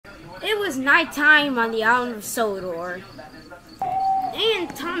It was nighttime on the island of Sodor,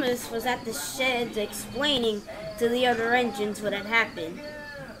 and Thomas was at the sheds explaining to the other engines what had happened.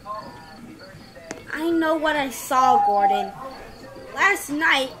 I know what I saw, Gordon. Last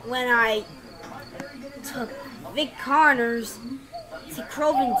night when I took Vic Connors to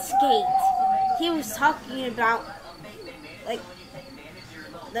Croven's Gate, he was talking about, like,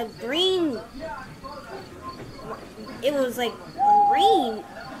 the green, it was like green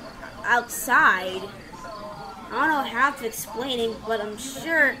outside. I don't know how to explain it, but I'm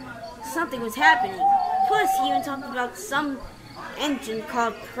sure something was happening. Plus, he even talked about some engine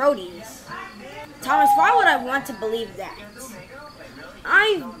called Proteus. Thomas, why would I want to believe that?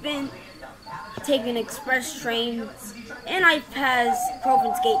 I've been taking express trains, and I've passed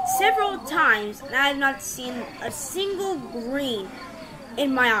Croven's Gate several times, and I have not seen a single green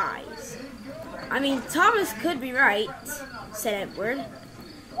in my eyes. I mean, Thomas could be right, said Edward.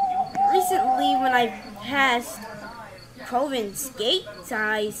 Recently, when I passed Croven's Gate,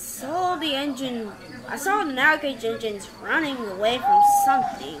 I saw the narrow-gauge engines running away from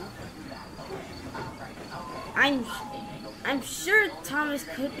something. I'm sure Thomas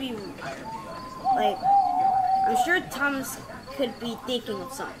could be, Thomas could be thinking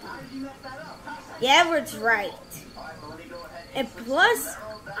of something. Yeah, Edward's right. And plus,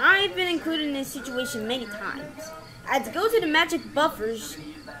 I've been included in this situation many times. I had to go to the magic buffers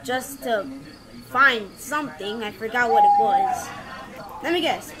just to find something. I forgot what it was. Let me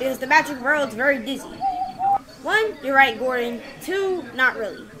guess, because the magic world's very dizzy. 1, you're right, Gordon. 2, not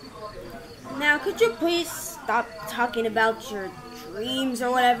really. Now, could you please stop talking about your dreams or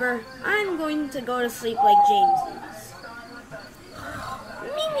whatever? I'm going to go to sleep like James is.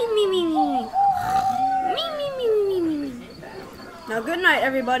 Me. Now, good night,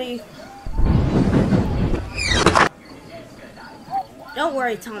 everybody. Don't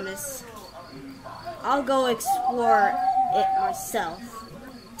worry, Thomas. I'll go explore it myself.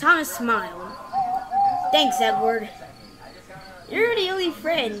 Thomas smiled. Thanks, Edward. You're the only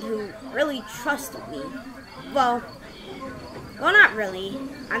friend who really trusted me. Well, not really.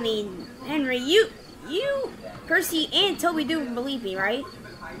 I mean, Henry, you, Percy, and Toby do believe me, right?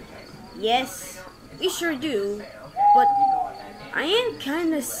 Yes, we sure do. But I am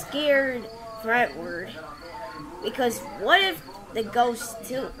kind of scared for Edward. Because what if the ghost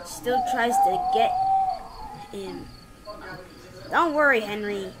still tries to get him? Don't worry,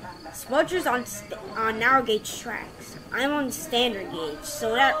 Henry. Smudger's on narrow gauge tracks. I'm on standard gauge,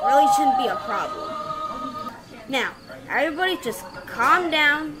 so that really shouldn't be a problem. Now, everybody just calm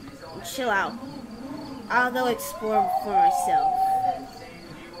down and chill out. I'll go explore for myself.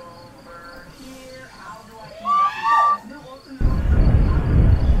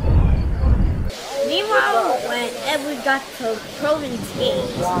 Meanwhile, when Edward got to Croven's Gate,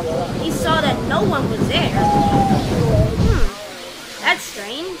 he saw that no one was there. That's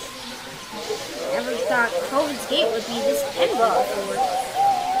strange. Never thought Croven's Gate would be this empty before.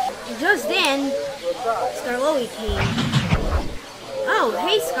 Just then, Scarlowy came. Oh,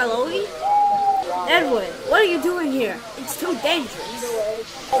 hey Scarlowy. Edward, what are you doing here? It's too dangerous.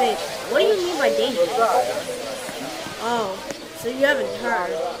 Wait, what do you mean by dangerous? Oh, so you haven't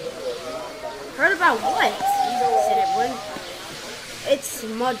heard. Heard about what? Said Edward. It's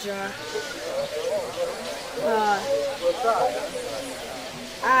Smudger.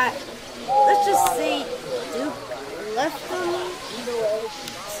 Let's just say Duke left him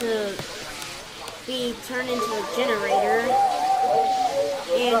to be turned into a generator,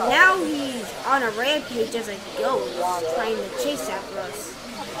 and now he's on a rampage as a ghost trying to chase after us.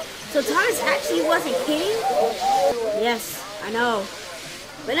 So Thomas actually wasn't kidding? Yes, I know.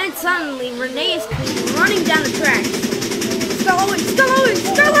 But then suddenly Renee is running down the tracks. Scarlowy!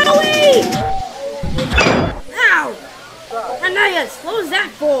 Ow! Ananias, what was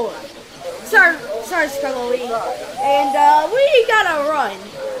that for? Sorry, Scarlowy. And, we gotta run.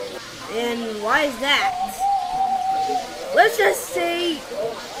 And why is that? Let's just say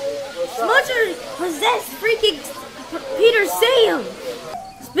Smudger possessed freaking Peter Sam.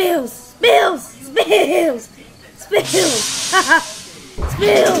 Spills. Haha.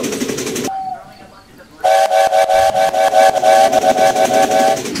 Spills.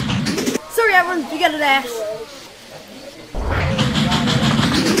 Sorry, everyone, you gotta dash.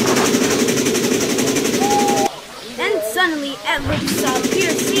 Then suddenly, Edward saw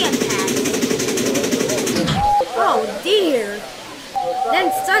Peter Sam pass. Oh dear.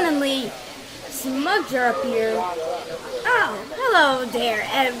 Then suddenly, Smudger appeared. Oh, hello there,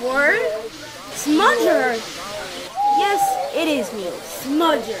 Edward. Smudger. Yes, it is me,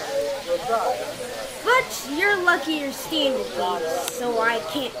 Smudger. But you're lucky you're standing here, so I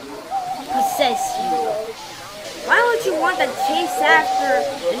can't possess you. Why would you want to chase after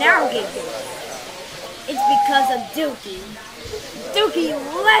an alligator? It's because of Dookie. Dookie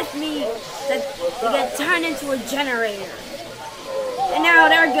left me to get turned into a generator. And now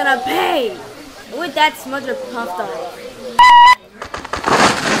they're gonna pay! With that, Smudger puffed off.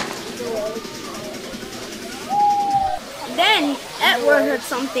 Then, Edward heard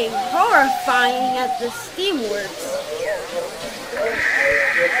something horrifying at the steamworks.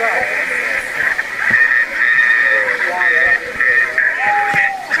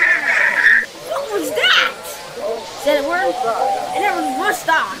 What was that? Said Edward, and Edward rushed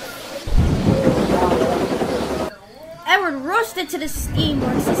off. Edward rushed into the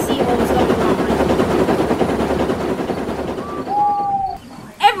steamworks to see what was going on.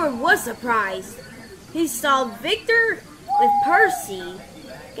 Edward was surprised. He saw Victor with Percy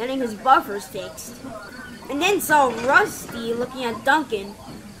getting his buffers fixed, and then saw Rusty looking at Duncan.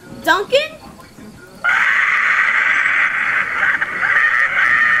 Duncan?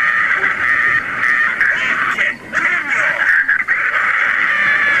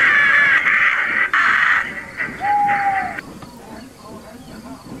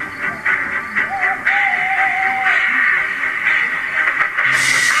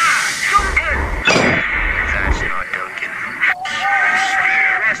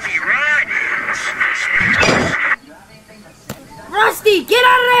 Rusty, get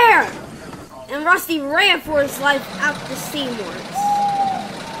out of there! And Rusty ran for his life out the steamworks,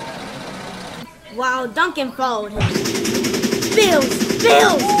 while Duncan followed him. Spills!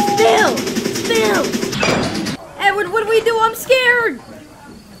 Spills! Spills! Spills! Edward, what do we do? I'm scared!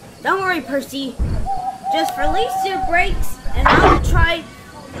 Don't worry, Percy. Just release your brakes, and I'll try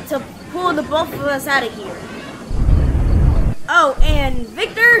to pull the both of us out of here. Oh, and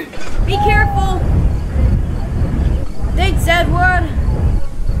Victor, be careful! Thanks, Edward,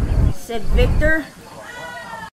 said Victor.